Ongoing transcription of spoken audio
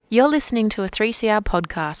You're listening to a 3CR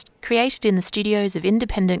podcast created in the studios of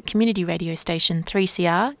independent community radio station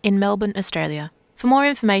 3CR in Melbourne, Australia. For more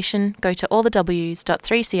information, go to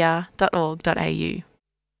allthews.3cr.org.au.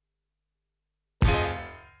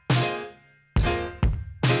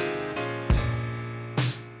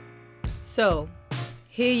 So,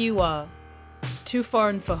 here you are, too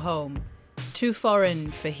foreign for home, too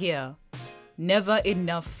foreign for here, never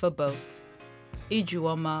enough for both.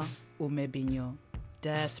 Ijuoma Umebinyo,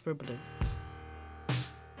 Diaspora Blues.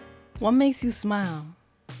 What makes you smile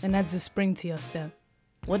and adds a spring to your step?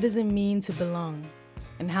 What does it mean to belong?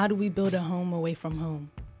 And how do we build a home away from home?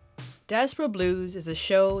 Diaspora Blues is a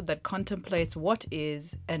show that contemplates what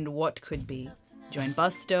is and what could be. Join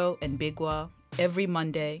Busto and Bigwa every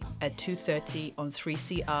Monday at 2:30 on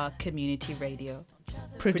 3CR Community Radio.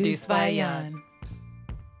 Produced by Jan.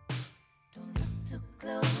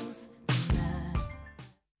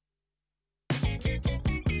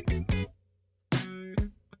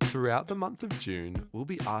 Throughout the month of June, we'll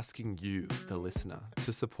be asking you, the listener,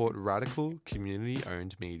 to support radical,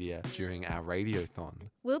 community-owned media during our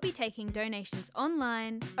radiothon. We'll be taking donations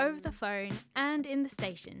online, over the phone, and in the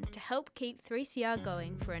station to help keep 3CR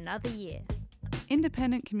going for another year.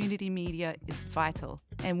 Independent community media is vital,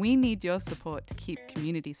 and we need your support to keep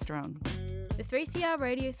community strong. The 3CR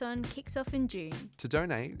Radiothon kicks off in June. To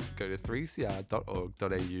donate, go to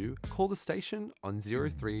 3cr.org.au, call the station on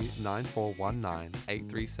 03 9419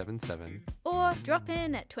 8377, Or drop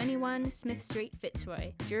in at 21 Smith Street,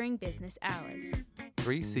 Fitzroy during business hours.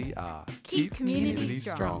 3CR. Keep community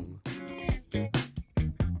strong.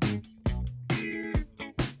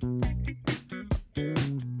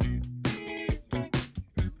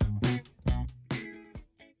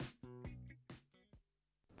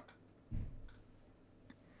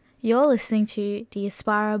 You're listening to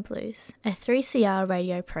Diaspora Blues, a 3CR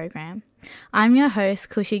radio program. I'm your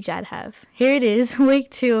host, Kushik Jadhav. Here it is,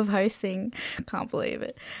 week 2 of hosting. Can't believe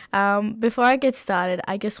it. Before I get started,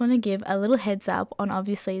 I just want to give a little heads up on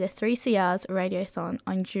obviously the 3CR's Radiothon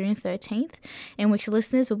on June 13th, in which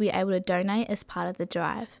listeners will be able to donate as part of the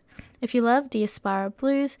drive. If you love Diaspora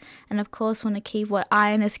Blues and of course want to keep what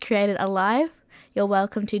Ian has created alive, you're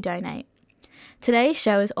welcome to donate. Today's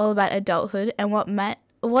show is all about adulthood and what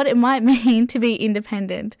it might mean to be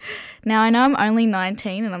independent. Now, I know I'm only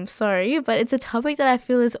 19 and I'm sorry, but it's a topic that I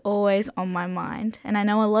feel is always on my mind. And I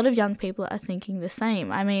know a lot of young people are thinking the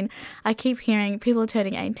same. I mean, I keep hearing people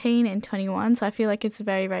turning 18 and 21, so I feel like it's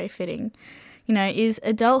very, very fitting. You know, is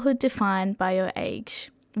adulthood defined by your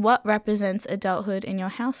age? What represents adulthood in your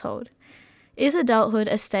household? Is adulthood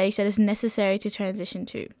a stage that is necessary to transition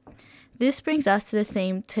to? This brings us to the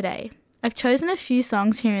theme today. I've chosen a few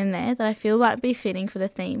songs here and there that I feel might be fitting for the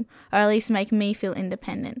theme, or at least make me feel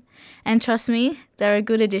independent. And trust me, they're a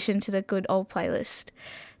good addition to the good old playlist.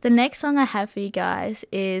 The next song I have for you guys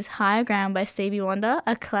is Higher Ground by Stevie Wonder,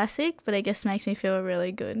 a classic, but it just makes me feel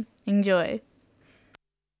really good. Enjoy.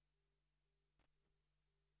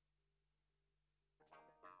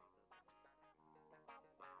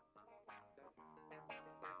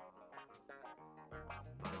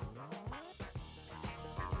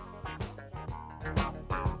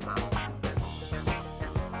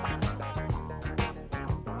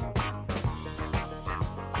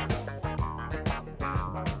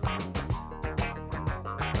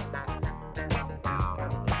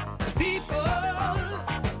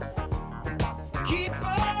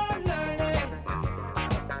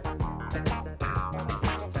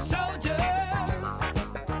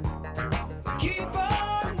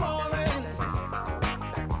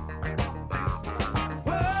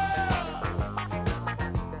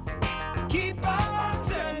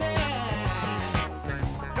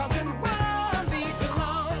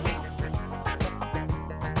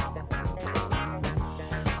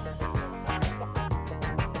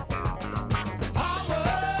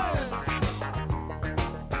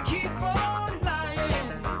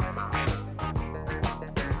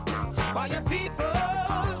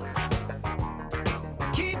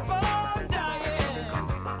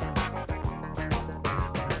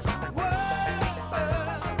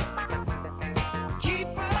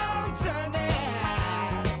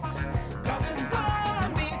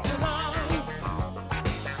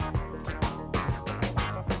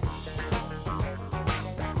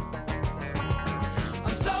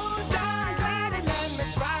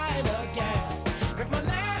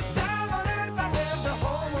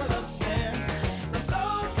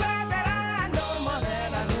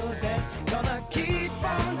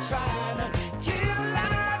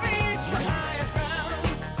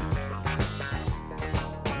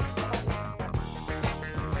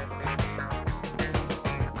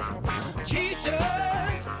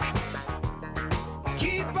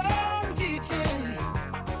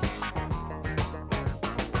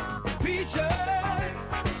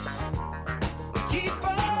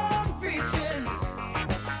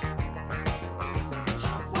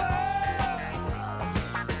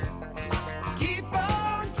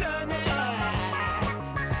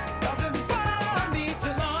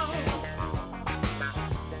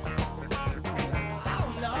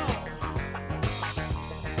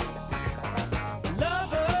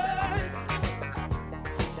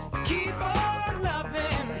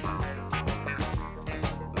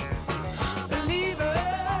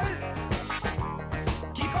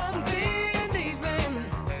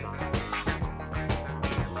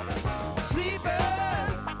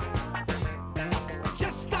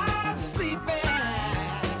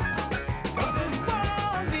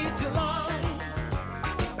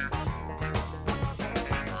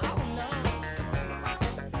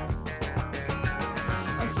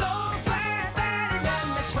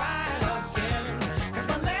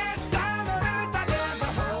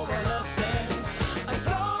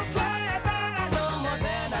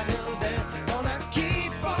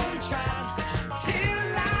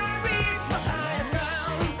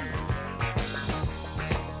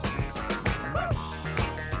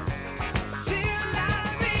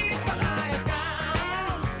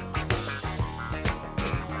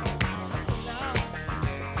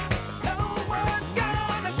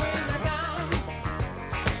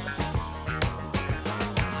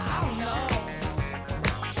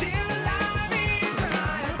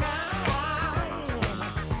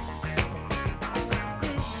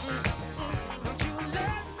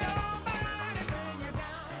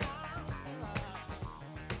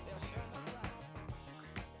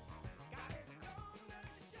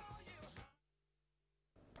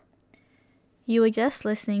 You were just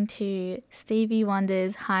listening to Stevie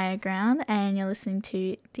Wonder's Higher Ground, and you're listening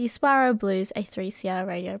to The Aspiro Blues, a 3CR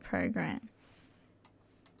radio program.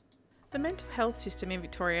 The mental health system in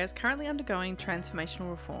Victoria is currently undergoing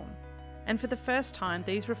transformational reform. And for the first time,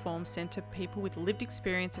 these reforms centre people with lived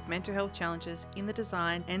experience of mental health challenges in the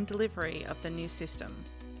design and delivery of the new system.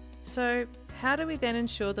 So, how do we then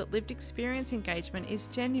ensure that lived experience engagement is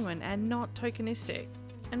genuine and not tokenistic?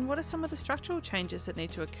 And what are some of the structural changes that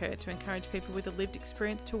need to occur to encourage people with a lived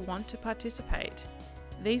experience to want to participate?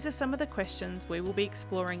 These are some of the questions we will be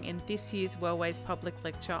exploring in this year's Wellways Public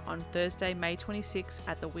Lecture on Thursday, May 26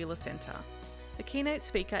 at the Wheeler Centre. The keynote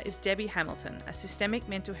speaker is Debbie Hamilton, a systemic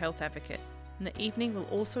mental health advocate, and the evening will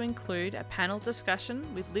also include a panel discussion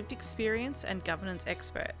with lived experience and governance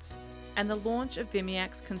experts, and the launch of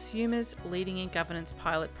VIMIAC's Consumers Leading in Governance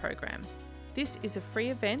pilot program. This is a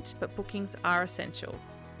free event, but bookings are essential.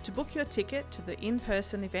 To book your ticket to the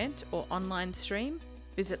in-person event or online stream,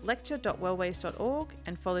 visit lecture.wellways.org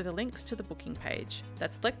and follow the links to the booking page.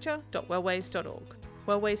 That's lecture.wellways.org.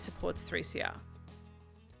 Wellways supports 3CR.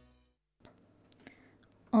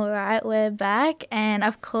 All right, we're back, and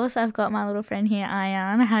of course I've got my little friend here,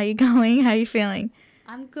 Ayan. How are you going? How are you feeling?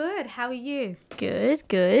 I'm good. How are you? Good,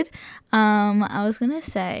 good. I was gonna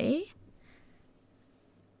say,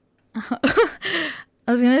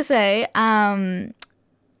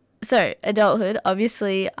 so adulthood.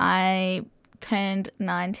 Obviously, I turned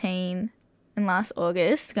 19 in last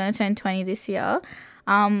August. Going to turn 20 this year.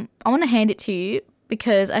 I want to hand it to you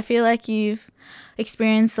because I feel like you've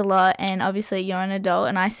experienced a lot, and obviously you're an adult,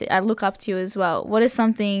 and I look up to you as well. What is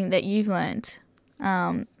something that you've learned?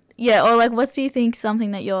 Or like, what do you think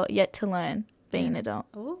something that you're yet to learn being an adult?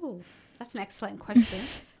 Oh, that's an excellent question.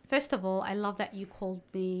 First of all, I love that you called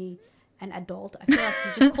me an adult. I feel like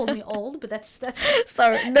you just called me old, but that's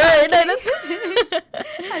sorry. No, that's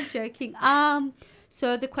I'm joking.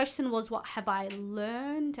 So the question was, what have I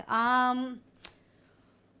learned?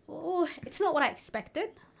 It's not what I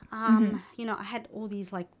expected. You know, I had all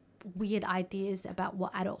these like weird ideas about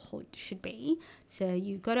what adulthood should be. So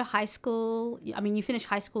you go to high school, you finish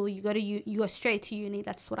high school, you go straight to uni.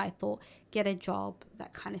 That's what I thought. Get a job,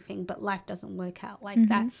 that kind of thing. But life doesn't work out like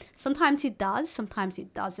that. Sometimes it does, sometimes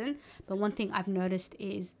it doesn't. But one thing I've noticed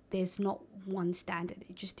is there's not one standard.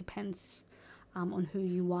 It just depends on who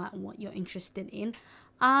you are and what you're interested in.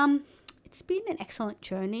 It's been an excellent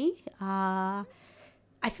journey. I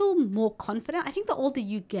feel more confident. I think the older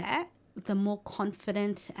you get, the more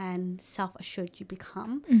confident and self-assured you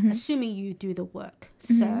become, assuming you do the work.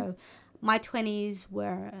 So my 20s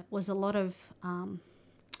was a lot of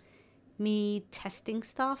me testing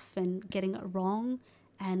stuff and getting it wrong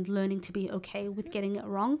and learning to be okay with getting it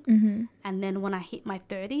wrong. And then when I hit my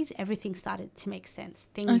 30s, everything started to make sense.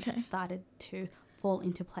 Things started to fall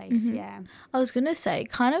into place. I was going to say,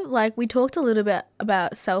 kind of like we talked a little bit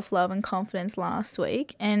about self-love and confidence last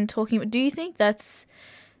week, and do you think that's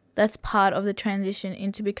part of the transition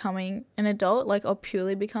into becoming an adult, like, or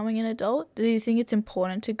purely becoming an adult? Do you think it's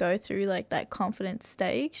important to go through like that confidence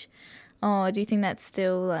stage, or do you think that's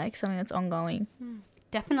still like something that's ongoing?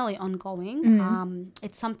 Definitely ongoing.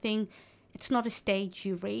 It's not a stage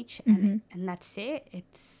you reach and that's it.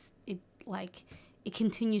 It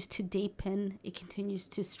continues to deepen, it continues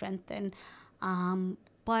to strengthen,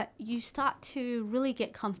 but you start to really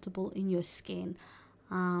get comfortable in your skin.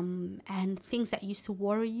 And things that used to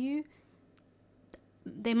worry you,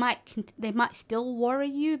 they might still worry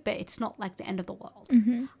you, but it's not like the end of the world.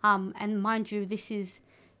 And mind you,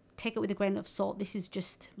 take it with a grain of salt. This is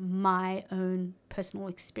just my own personal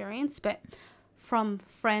experience, but from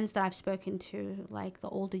friends that I've spoken to, like, the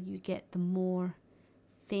older you get, the more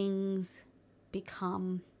things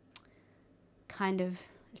become kind of,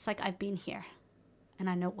 it's like I've been here and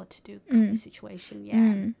I know what to do kind of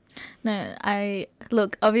situation. No,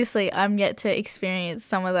 obviously I'm yet to experience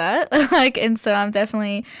some of that, and so I'm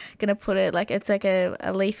definitely gonna put it like it's like a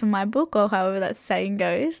leaf in my book, or however that saying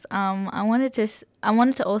goes. I wanted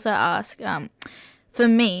to also ask, for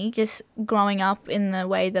me, just growing up in the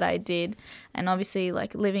way that I did, and obviously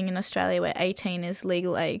like living in Australia where 18 is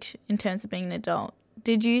legal age in terms of being an adult,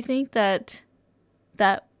 did you think that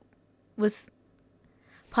was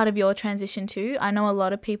part of your transition too? I know a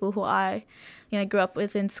lot of people who I grew up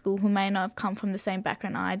with in school who may not have come from the same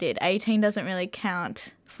background I did. 18 doesn't really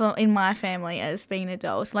count in my family as being an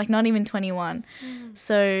adult, like not even 21.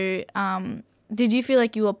 So did you feel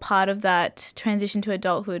like you were part of that transition to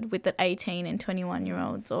adulthood with the 18 and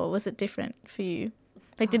 21-year-olds, or was it different for you?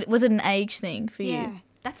 Like, was it an age thing for you?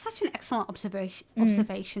 That's such an excellent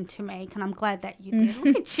observation to make, and I'm glad that you did.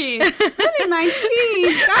 Look at you, really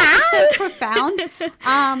 19. That's so profound.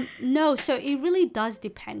 No, so it really does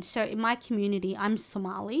depend. So in my community, I'm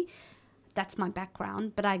Somali. That's my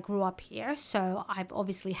background, but I grew up here, so I've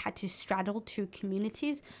obviously had to straddle two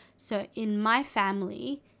communities. So in my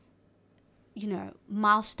family, you know,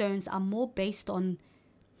 milestones are more based on,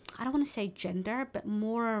 I don't want to say gender, but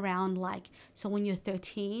more around like, so when you're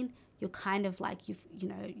 13, you're kind of like,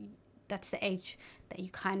 that's the age that you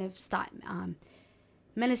kind of start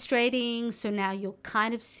menstruating. So now you're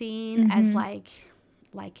kind of seen as like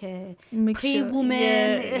a pre-woman.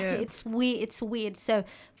 It's weird. So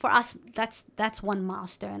for us, that's one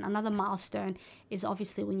milestone. Another milestone is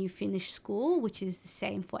obviously when you finish school, which is the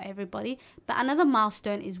same for everybody. But another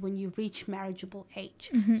milestone is when you reach marriageable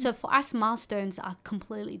age. So for us, milestones are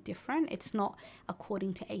completely different. It's not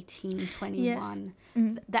according to 18, 21,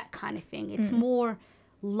 that kind of thing. It's more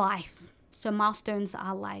life. So milestones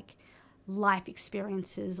are like life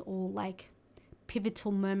experiences or like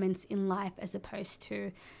pivotal moments in life as opposed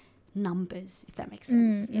to numbers, if that makes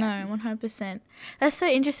sense. No, 100%. That's so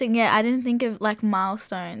interesting. Yeah, I didn't think of like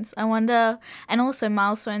milestones. I wonder, and also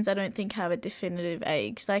milestones I don't think have a definitive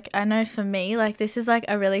age. Like I know for me, like this is like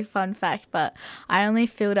a really fun fact, but I only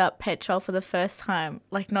filled up petrol for the first time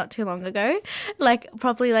like not too long ago, like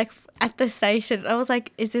probably like at the station. I was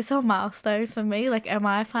like, is this a milestone for me? Like am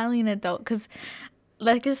I finally an adult? Because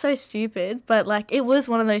like it's so stupid, but like it was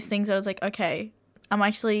one of those things where I was like, okay, I'm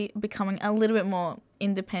actually becoming a little bit more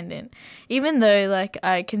independent, even though like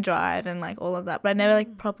I can drive and like all of that, but I never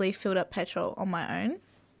like properly filled up petrol on my own.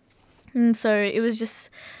 And so it was just,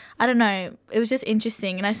 I don't know, it was just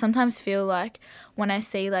interesting. And I sometimes feel like when I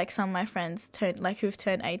see like some of my friends who've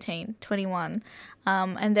turned 18, 21,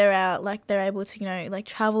 and they're out, like they're able to, you know, like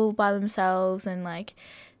travel by themselves and like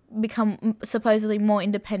become supposedly more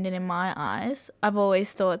independent in my eyes. I've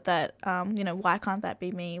always thought that, you know, why can't that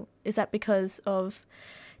be me? Is that because of,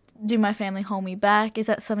 do my family hold me back? Is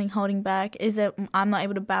that something holding back? Is it I'm not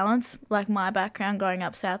able to balance like my background growing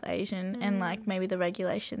up South Asian and like maybe the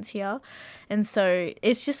regulations here? And so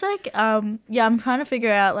it's just like, I'm trying to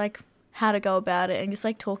figure out like how to go about it and just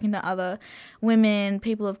like talking to other women,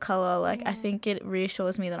 people of colour. Like I think it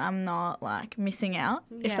reassures me that I'm not like missing out,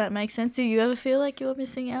 if that makes sense. Do you ever feel like you're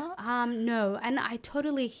missing out? No, and I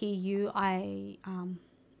totally hear you. I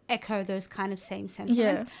echo those kind of same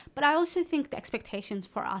sentiments. But I also think the expectations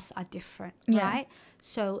for us are different, right?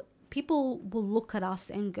 So people will look at us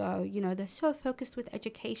and go, you know, they're so focused with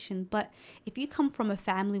education. But if you come from a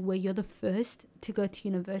family where you're the first to go to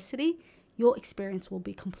university, your experience will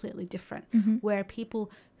be completely different. Where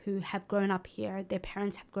people who have grown up here, their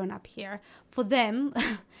parents have grown up here, for them,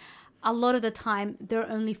 a lot of the time they're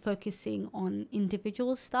only focusing on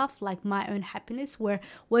individual stuff like my own happiness, where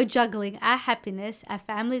we're juggling our happiness, our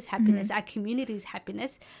family's happiness, our community's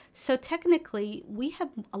happiness. So technically we have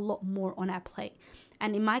a lot more on our plate.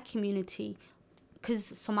 And in my community, because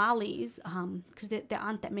Somalis, because there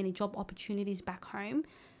aren't that many job opportunities back home,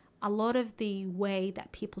 a lot of the way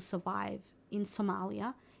that people survive in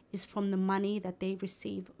Somalia is from the money that they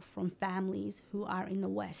receive from families who are in the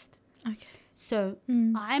West. Okay. So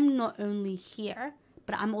I'm not only here,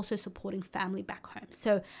 but I'm also supporting family back home.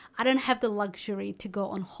 So I don't have the luxury to go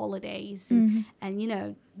on holidays and you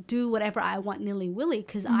know, do whatever I want nilly-willy,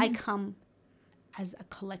 because I come as a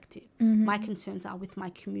collective. My concerns are with my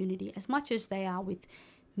community as much as they are with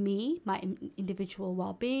me, my individual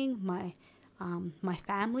well-being, my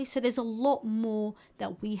family. So there's a lot more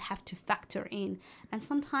that we have to factor in, and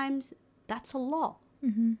sometimes that's a lot,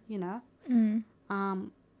 you know.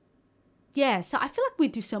 So I feel like we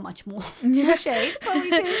do so much more. No shade, but we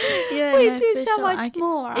do so much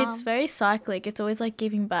more. It's very cyclic. It's always like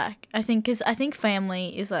giving back, I think, because I think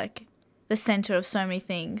family is like the center of so many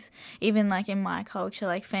things. Even like in my culture,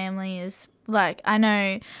 like family is like, I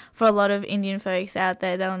know for a lot of Indian folks out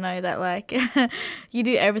there, they'll know that like you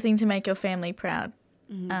do everything to make your family proud.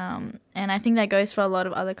 And I think that goes for a lot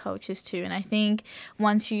of other cultures too. And I think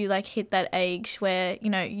once you like hit that age where, you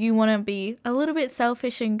know, you want to be a little bit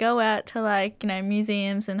selfish and go out to like, you know,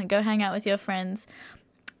 museums and go hang out with your friends,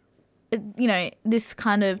 you know, this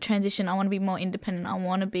kind of transition, I want to be more independent, I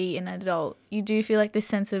want to be an adult, you do feel like this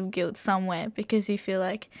sense of guilt somewhere, because you feel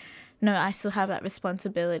like, no, I still have that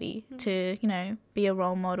responsibility to, you know, be a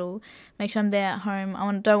role model, make sure I'm there at home.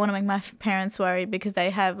 Don't want to make my parents worry because they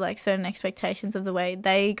have like certain expectations of the way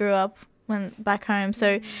they grew up when back home.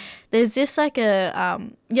 So there's just like a,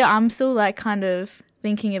 I'm still like kind of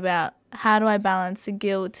thinking about how do I balance the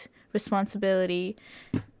guilt, responsibility,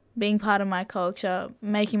 being part of my culture,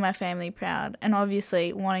 making my family proud, and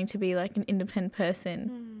obviously wanting to be like an independent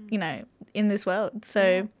person, you know, in this world.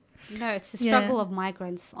 So no, it's the struggle of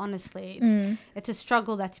migrants. Honestly, it's a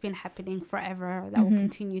struggle that's been happening forever. That will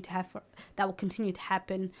continue to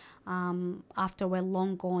happen after we're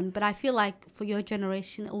long gone. But I feel like for your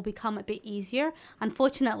generation, it will become a bit easier.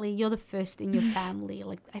 Unfortunately, you're the first in your family.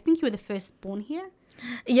 Like, I think you were the first born here.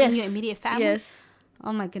 Yes. In your immediate family. Yes.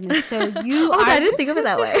 Oh my goodness. So you I didn't think of it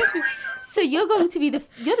that way. So you're going to be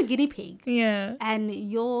you're the guinea pig. Yeah. And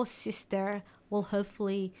your sister will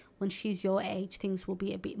hopefully, when she's your age, things will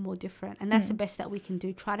be a bit more different. And that's the best that we can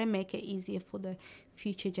do. Try to make it easier for the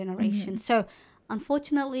future generation. So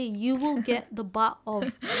unfortunately, you will get the butt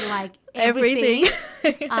of like everything.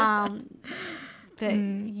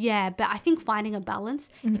 But I think finding a balance,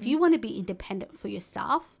 if you want to be independent for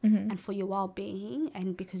yourself and for your well-being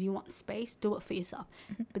and because you want space, do it for yourself.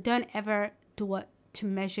 But don't ever do it to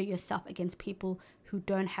measure yourself against people who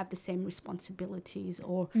don't have the same responsibilities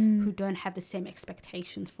or who don't have the same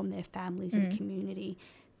expectations from their families and community.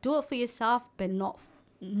 Do it for yourself, but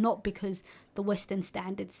not because the Western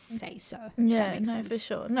standards say so. Yeah, no, sense. For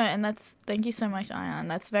sure. No, and thank you so much, Ayan.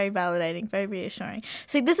 That's very validating, very reassuring.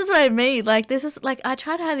 See, this is what I mean. Like, this is, like, I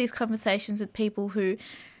try to have these conversations with people who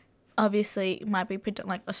obviously might be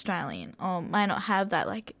like Australian or might not have that,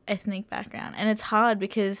 like, ethnic background. And it's hard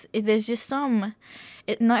because there's just not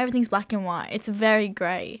everything's black and white. It's very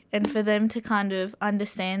grey. And for them to kind of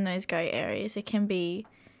understand those grey areas, it can be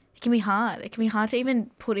hard. It can be hard to even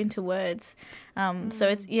put into words. So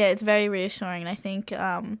it's very reassuring. And I think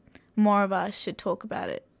more of us should talk about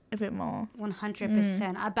it a bit more.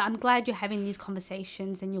 100%. But I'm glad you're having these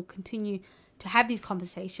conversations and you'll continue to have these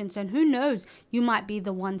conversations. And who knows, you might be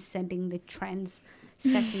the one setting the trend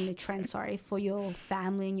for your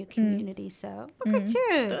family and your community. So look at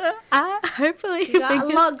you. Hopefully. You got a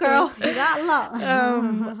lot, girl. You got a lot.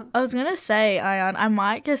 I was going to say, Ayan,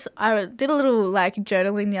 I did a little like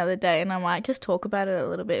journaling the other day and I might just talk about it a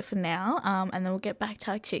little bit for now. And then we'll get back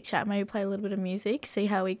to our chit chat, maybe play a little bit of music, see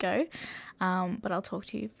how we go. But I'll talk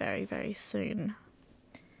to you very, very soon.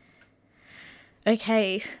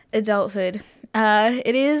 Okay, adulthood.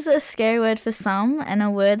 It is a scary word for some and a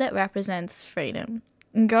word that represents freedom.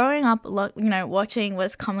 Growing up, watching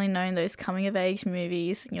what's commonly known, those coming-of-age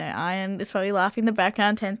movies, Ayan is probably laughing in the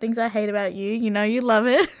background, 10 Things I Hate About You, you love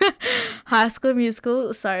it. High School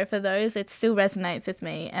Musical, sorry for those, it still resonates with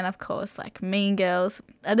me. And of course, like Mean Girls,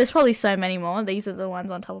 there's probably so many more, these are the ones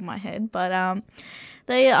on top of my head, but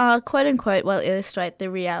they are quote-unquote illustrate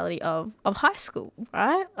the reality of high school,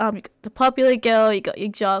 right? You got the popular girl, you got your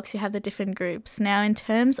jocks, you have the different groups. Now, in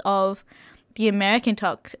terms of the American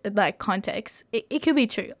context, it could be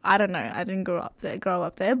true. I don't know. I didn't grow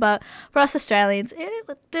up there. But for us Australians,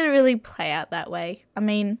 it didn't really play out that way. I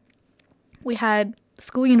mean, we had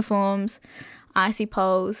school uniforms, icy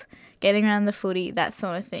poles, getting around the footy, that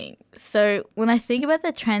sort of thing. So when I think about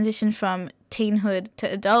the transition from teenhood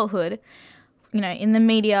to adulthood, in the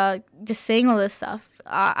media, just seeing all this stuff,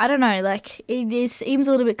 I don't know, it seems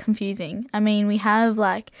a little bit confusing. I mean, we have,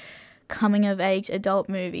 coming-of-age adult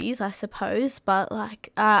movies, I suppose, but,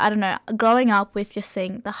 I don't know, growing up with just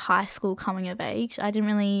seeing the high school coming-of-age, I didn't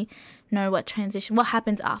really know what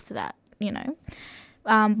happens after that,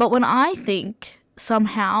 But when I think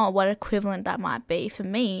somehow what equivalent that might be for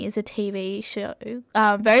me is a TV show,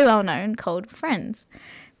 very well-known, called Friends.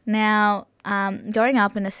 Now, growing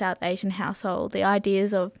up in a South Asian household, the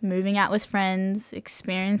ideas of moving out with friends,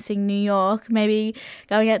 experiencing New York, maybe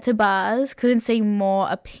going out to bars, couldn't seem more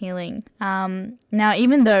appealing. Now,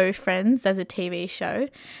 even though Friends, as a TV show,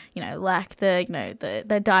 lack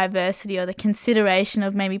the diversity or the consideration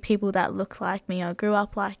of maybe people that look like me or grew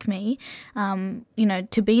up like me,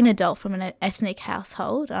 to be an adult from an ethnic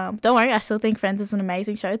household, don't worry, I still think Friends is an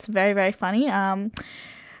amazing show. It's very, very funny.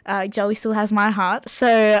 Joey still has my heart.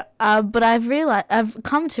 So, but I've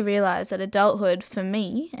come to realize that adulthood for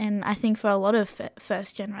me, and I think for a lot of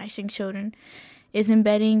first generation children, is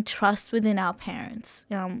embedding trust within our parents,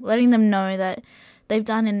 letting them know that they've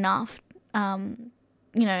done enough, and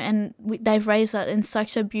they've raised us in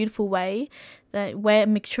such a beautiful way that we're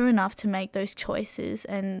mature enough to make those choices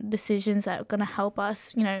and decisions that are going to help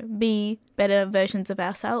us, be better versions of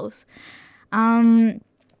ourselves.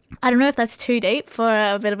 I don't know if that's too deep for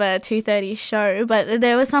a bit of a 2:30 show, but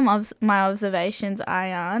there were some of my observations,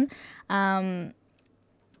 Ayan.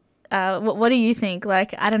 What do you think? I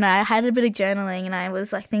don't know, I had a bit of journaling and I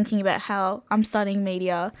was thinking about how I'm studying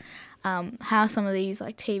media, how some of these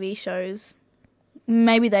TV shows,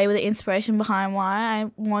 maybe they were the inspiration behind why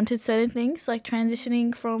I wanted certain things,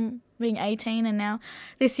 transitioning from being 18 and now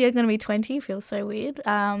this year going to be 20 feels so weird.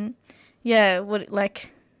 Yeah, what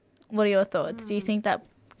are your thoughts? Do you think that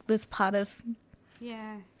was part of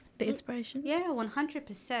the inspiration? Yeah,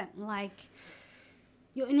 100%. Like,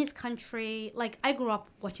 you're in this country, like, I grew up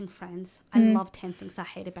watching Friends. I love 10 Things I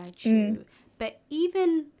Hate About You. But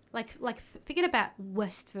even, like forget about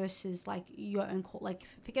West versus, like, your own, like,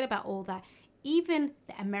 forget about all that. Even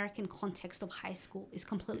the American context of high school is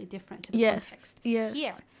completely different to the context here.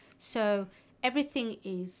 So everything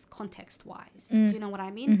is context-wise. Do you know what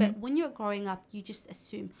I mean? But when you're growing up, you just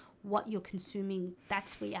assume what you're consuming,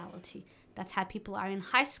 that's reality. That's how people are in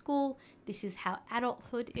high school. This is how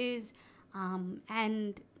adulthood is.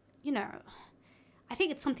 And, you know, I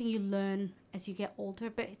think it's something you learn as you get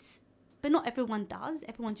older, but not everyone does.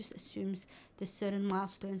 Everyone just assumes there's certain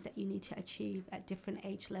milestones that you need to achieve at different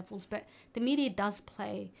age levels. But the media does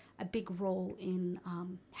play a big role in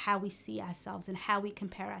how we see ourselves and how we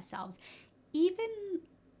compare ourselves. Even,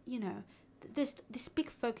 you know, there's this big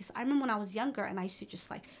focus. I remember when I was younger and I used to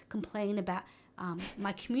just, like, complain about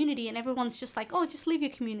my community, and everyone's just like, oh, just leave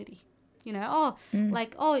your community. You know,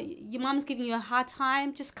 your mom's giving you a hard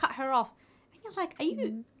time, just cut her off. You're like, are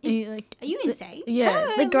you insane?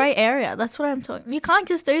 Yeah, the grey area. That's what I'm talking. You can't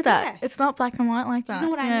just do that. Yeah. It's not black and white like that. Do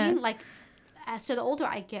you know what I mean? Like, so the older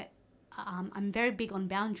I get, I'm very big on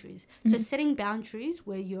boundaries. So setting boundaries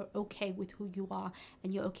where you're okay with who you are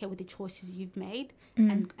and you're okay with the choices you've made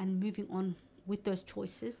and moving on with those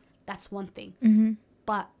choices, that's one thing.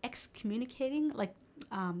 But excommunicating,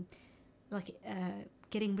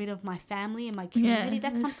 getting rid of my family and my community,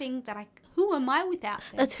 that's something that who am I without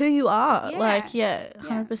them? That's who you are.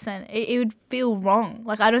 100%. It would feel wrong.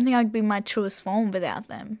 Like, I don't think I'd be my truest form without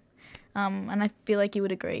them. And I feel like you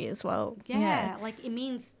would agree as well. Yeah. Like, it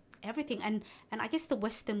means everything. And I guess the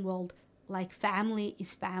Western world, like, family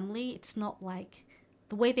is family. It's not like,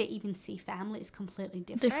 the way they even see family is completely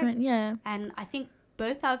different. Yeah. And I think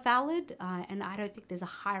both are valid, and I don't think there's a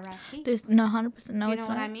hierarchy. There's 100%. No, do you know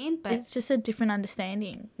what I mean? But it's just a different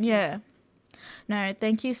understanding. Yeah. No,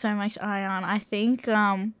 thank you so much, Ayan. I think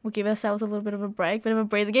we'll give ourselves a little bit of a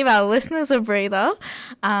breather, give our listeners a breather,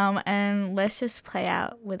 and let's just play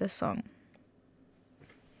out with a song.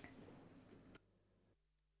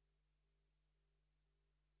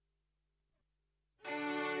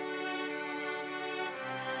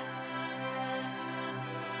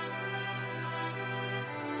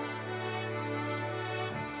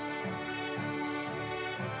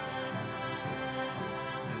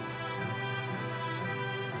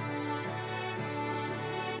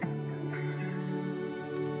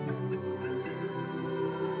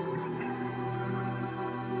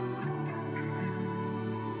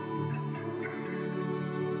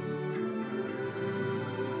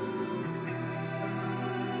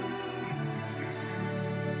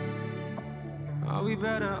 Are we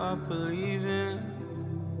better off believing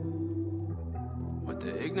what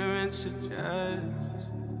the ignorance suggests?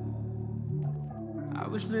 I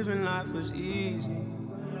wish living life was easy,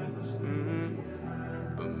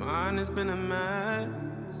 but mine has been a mess.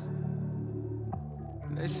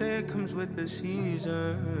 They say it comes with the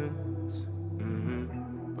seasons,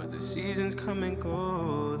 but the seasons come and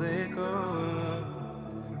go, they go.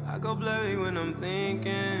 I go blurry when I'm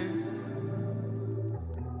thinking,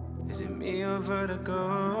 is it me or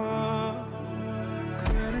vertigo?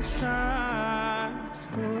 Criticized,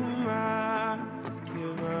 who am I to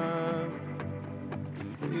give up?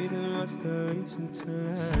 I'm breathing, what's the reason to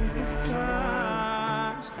let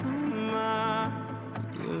up? Who am I to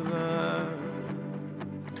give up?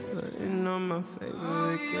 Putting on my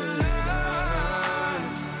favorite guitar.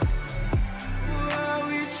 Were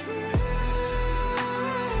we true?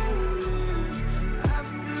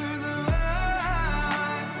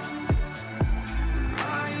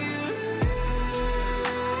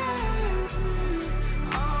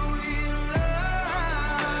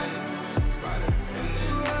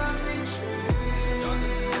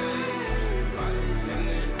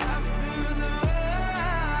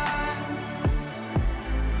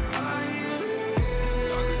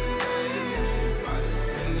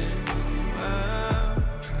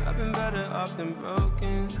 Been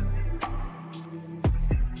broken,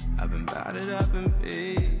 I've been battered up and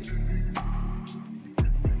beat.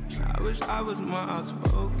 I wish I was more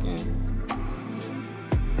outspoken,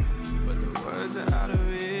 but the words are out of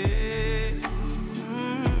reach.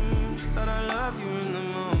 Thought I loved you in the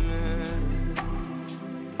moment.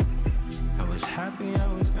 I was happy I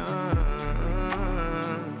was gone.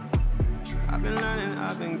 I've been learning,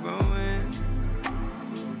 I've been growing,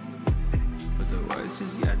 the worst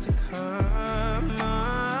is yet to come.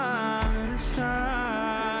 On. Who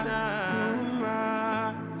am I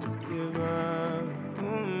to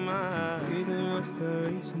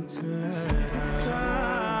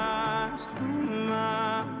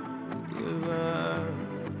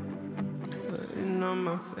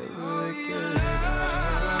my favorite game.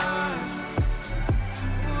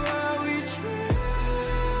 Are we dreaming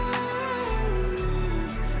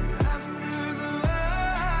after the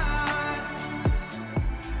ride?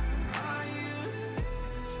 Are you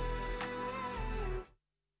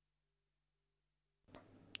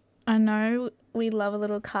I know we love a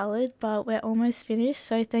little coloured, but we're almost finished,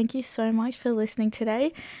 so thank you so much for listening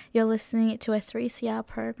today. You're listening to a 3CR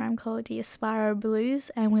program called Diaspora Blues,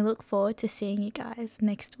 and we look forward to seeing you guys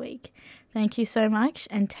next week. Thank you so much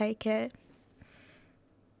and take care.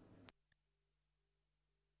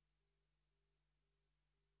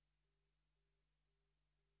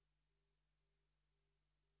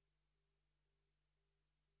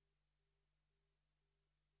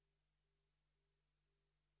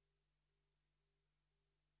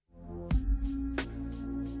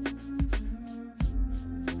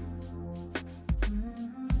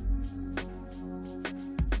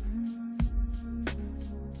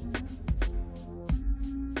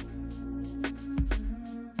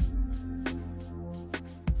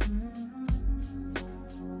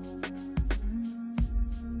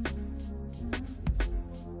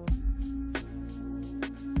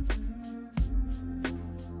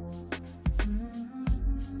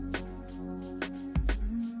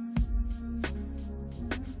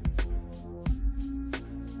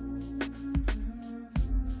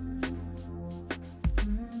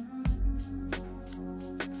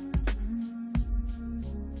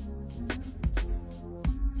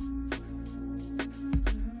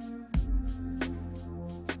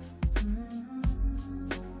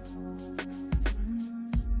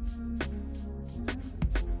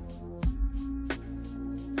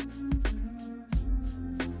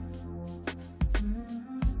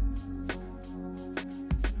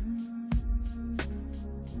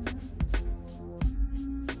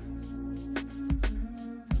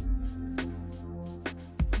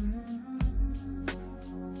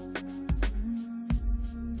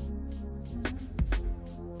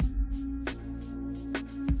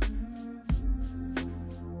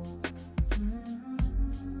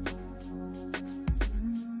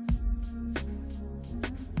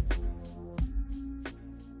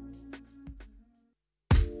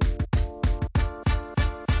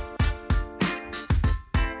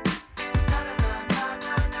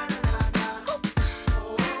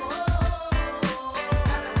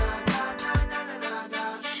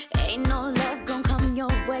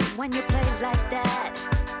 When you play like that,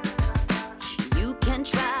 you can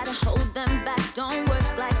try to hold them back, don't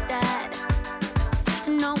work like that.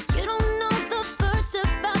 No, you don't know the first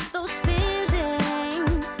about those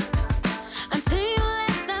feelings until you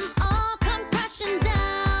let them all come crashing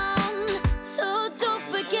down. So don't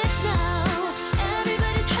forget now,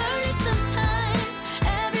 everybody's hurting sometimes,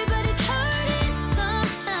 everybody's hurting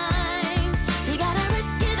sometimes. You gotta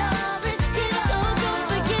risk it all, so don't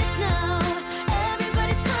forget now,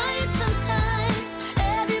 everybody's crying sometimes,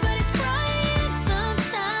 everybody's crying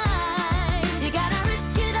sometimes. You gotta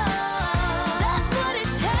risk it all, that's what it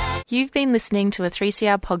takes. You've been listening to a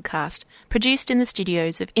 3CR podcast produced in the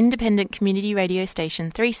studios of independent community radio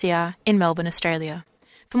station 3CR in Melbourne, Australia.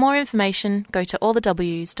 For more information, go to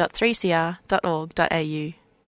allthews.3cr.org.au.